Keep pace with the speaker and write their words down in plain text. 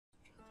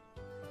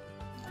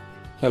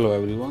Hello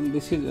everyone,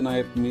 this is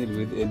Inayat Mir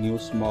with a new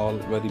small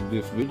very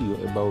brief video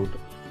about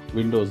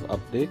Windows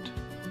Update.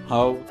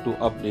 How to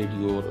update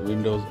your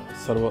Windows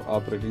Server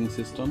operating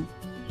system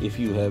if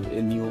you have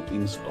a new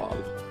install.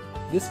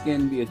 This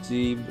can be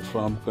achieved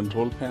from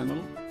Control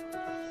Panel.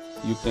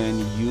 You can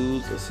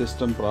use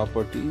System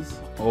Properties,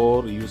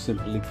 or you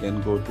simply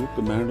can go to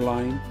Command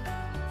Line,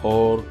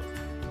 or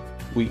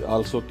we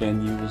also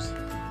can use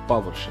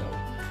PowerShell.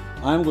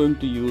 I am going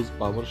to use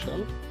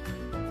PowerShell.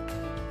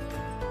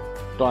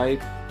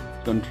 Type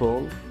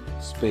Control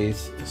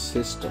space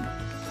System.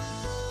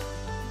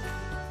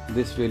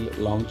 This will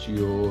launch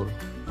your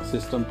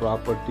system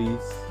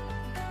properties.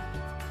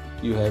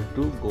 You have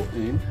to go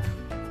and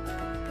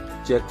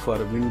check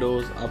for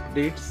Windows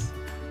updates.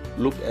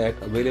 Look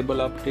at available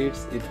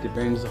updates. It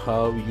depends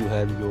how you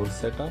have your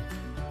setup.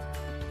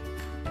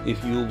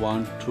 If you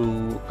want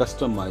to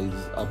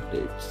customize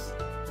updates,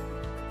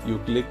 you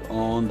click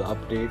on the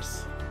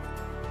updates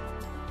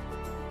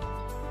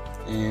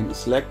and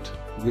select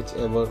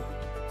whichever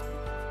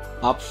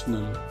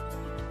optional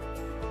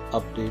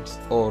updates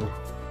or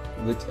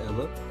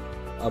whichever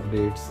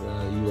updates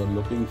you are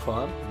looking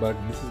for, but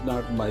this is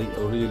not my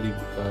really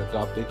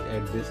topic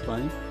at this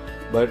time,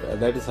 but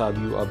that is how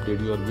you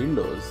update your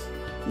Windows.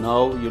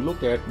 Now you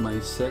look at my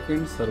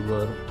second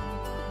server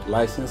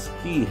license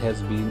key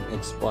has been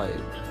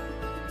expired.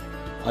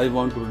 I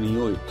want to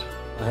renew it.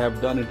 I have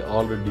done it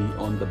already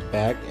on the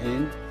back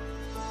end.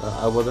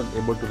 I wasn't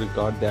able to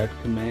record that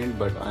command,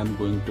 but I'm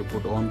going to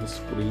put on the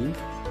screen.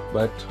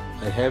 But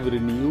I have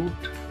renewed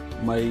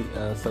my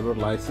server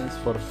license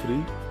for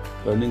free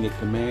running a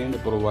command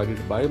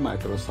provided by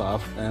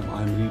Microsoft, and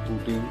I'm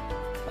rebooting.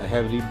 I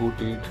have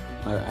rebooted.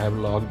 I have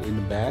logged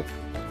in back.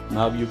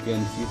 Now you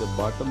can see the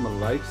bottom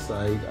right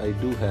side. I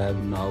do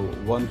have now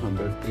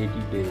 180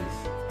 days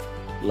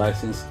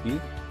license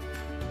key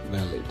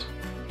valid.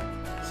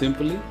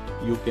 Simply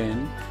you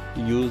can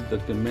use the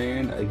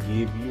command I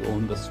gave you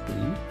on the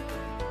screen,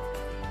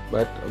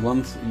 but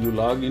once you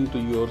log into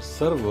your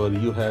server,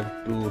 you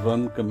have to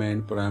run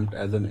command prompt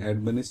as an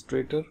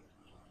administrator.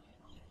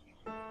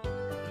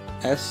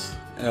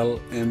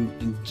 SLMGR,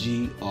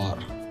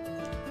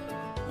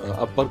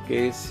 upper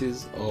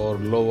cases or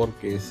lower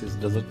cases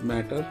doesn't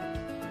matter,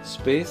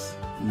 space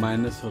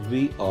minus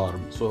rearm.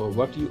 So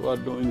what you are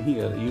doing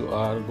here, you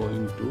are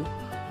going to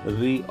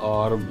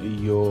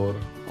rearm your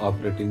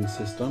operating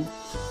system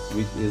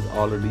which is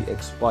already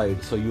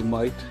expired, so you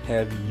might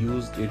have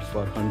used it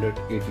for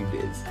 180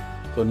 days.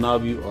 So now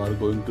you are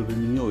going to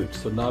renew it,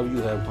 so now you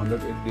have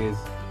 180 days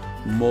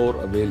more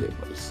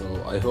available.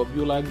 So I hope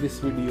you like this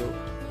video.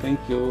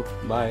 Thank you.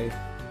 Bye.